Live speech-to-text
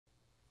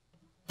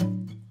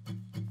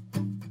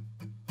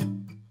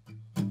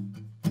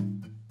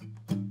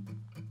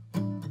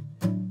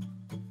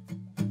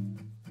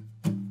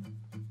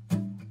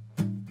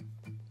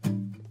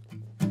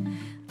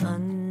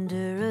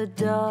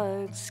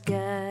dark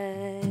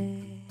sky.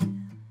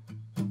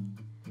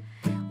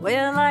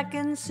 Well, I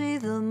can see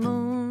the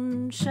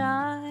moon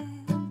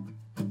shine,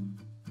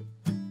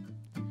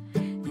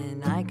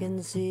 and I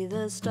can see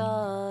the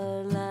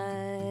starlight,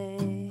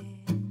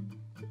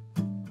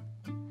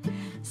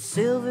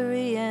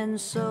 silvery and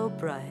so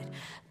bright,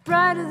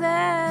 brighter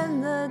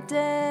than the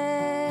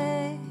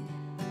day.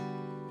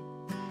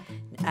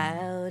 And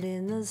out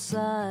in the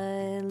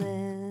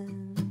silence,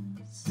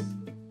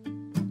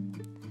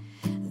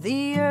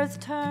 the earth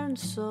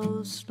turns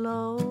so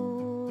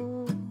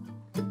slow,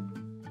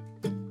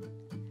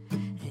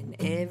 and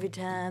every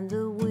time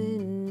the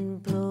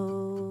wind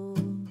blows,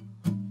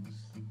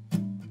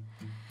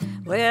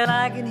 well,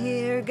 I can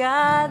hear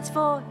God's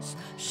voice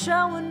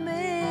showing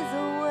me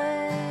the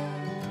way.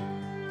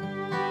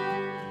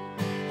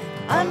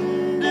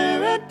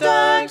 Under a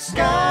dark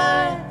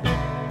sky,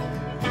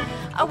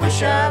 I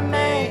wish I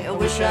may, I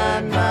wish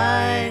I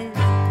might,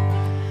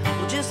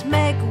 well, just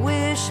make a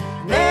wish,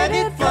 let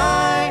it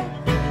fly.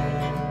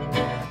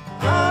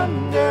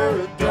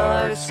 Under a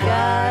dark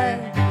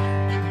sky,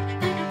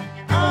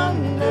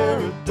 under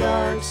a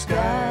dark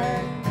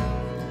sky,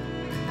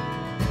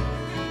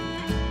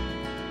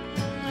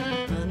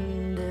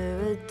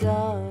 under a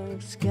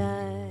dark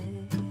sky,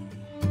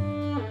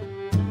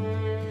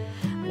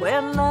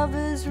 where love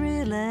is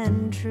real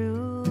and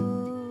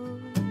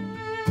true,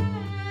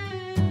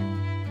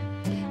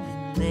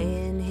 and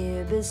laying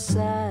here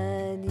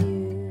beside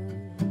you,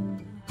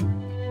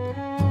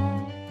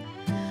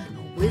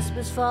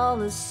 whispers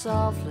fall as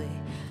softly,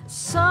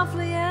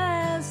 softly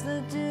as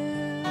the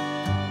dew.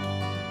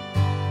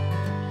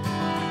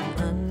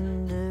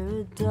 Under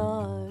a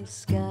dark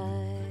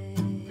sky,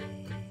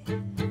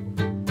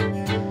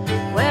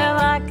 well,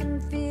 I can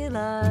feel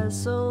our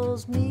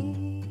souls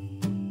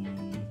meet,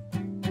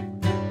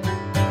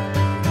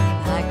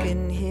 I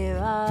can hear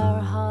our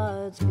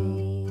hearts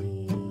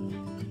beat.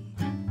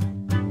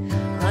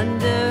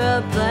 Under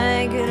a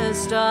blanket of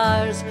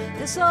stars,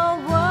 this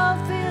old world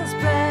feels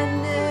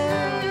brand new.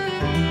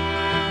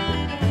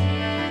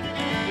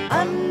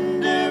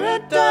 Under a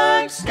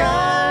dark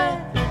sky,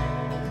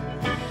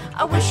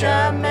 I wish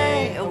I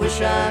may, I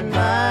wish I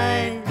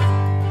might,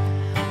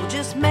 well,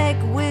 just make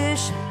a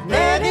wish,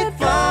 let it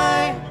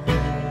fly.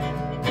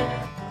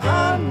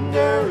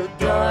 Under a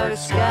dark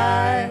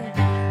sky,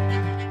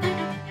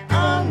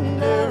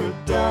 under a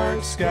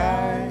dark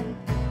sky.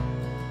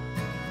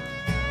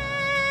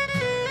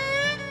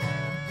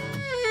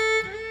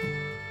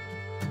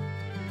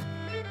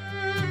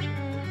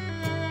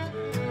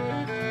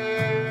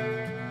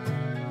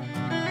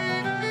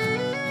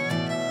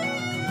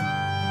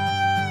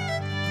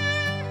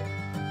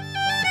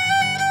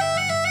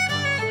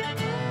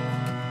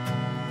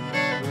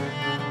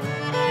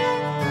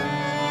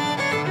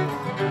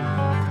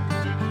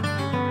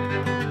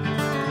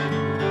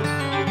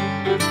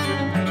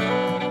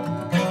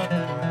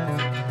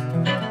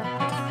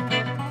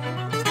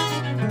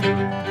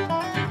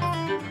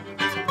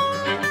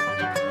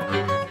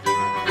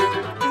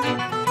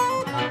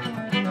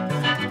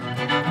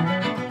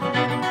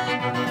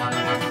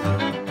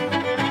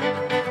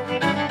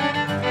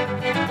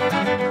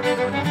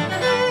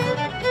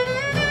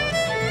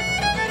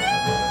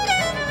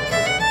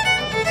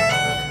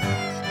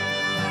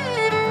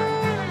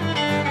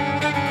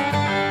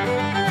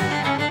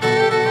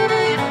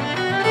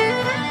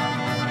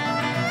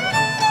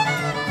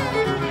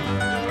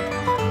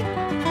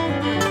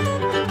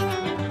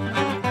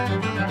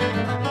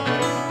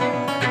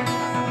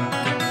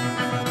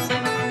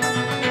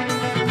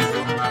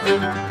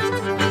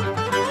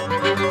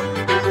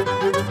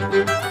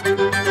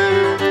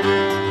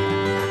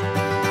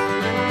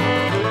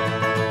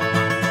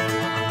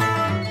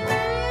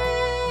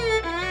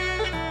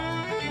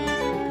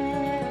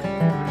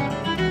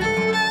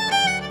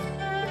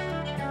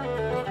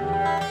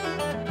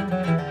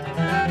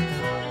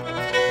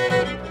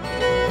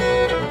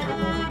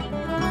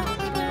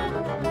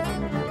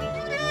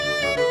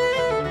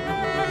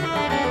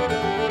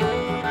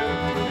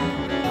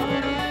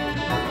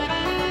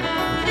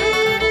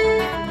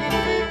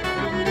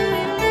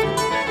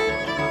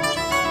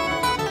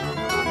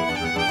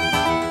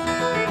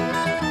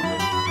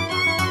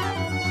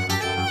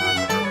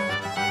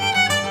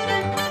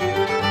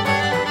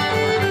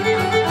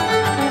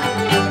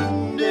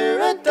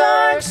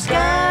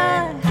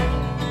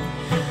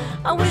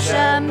 I wish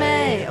I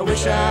may, I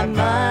wish I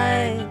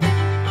might,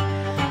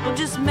 well,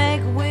 just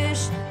make a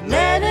wish,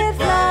 let it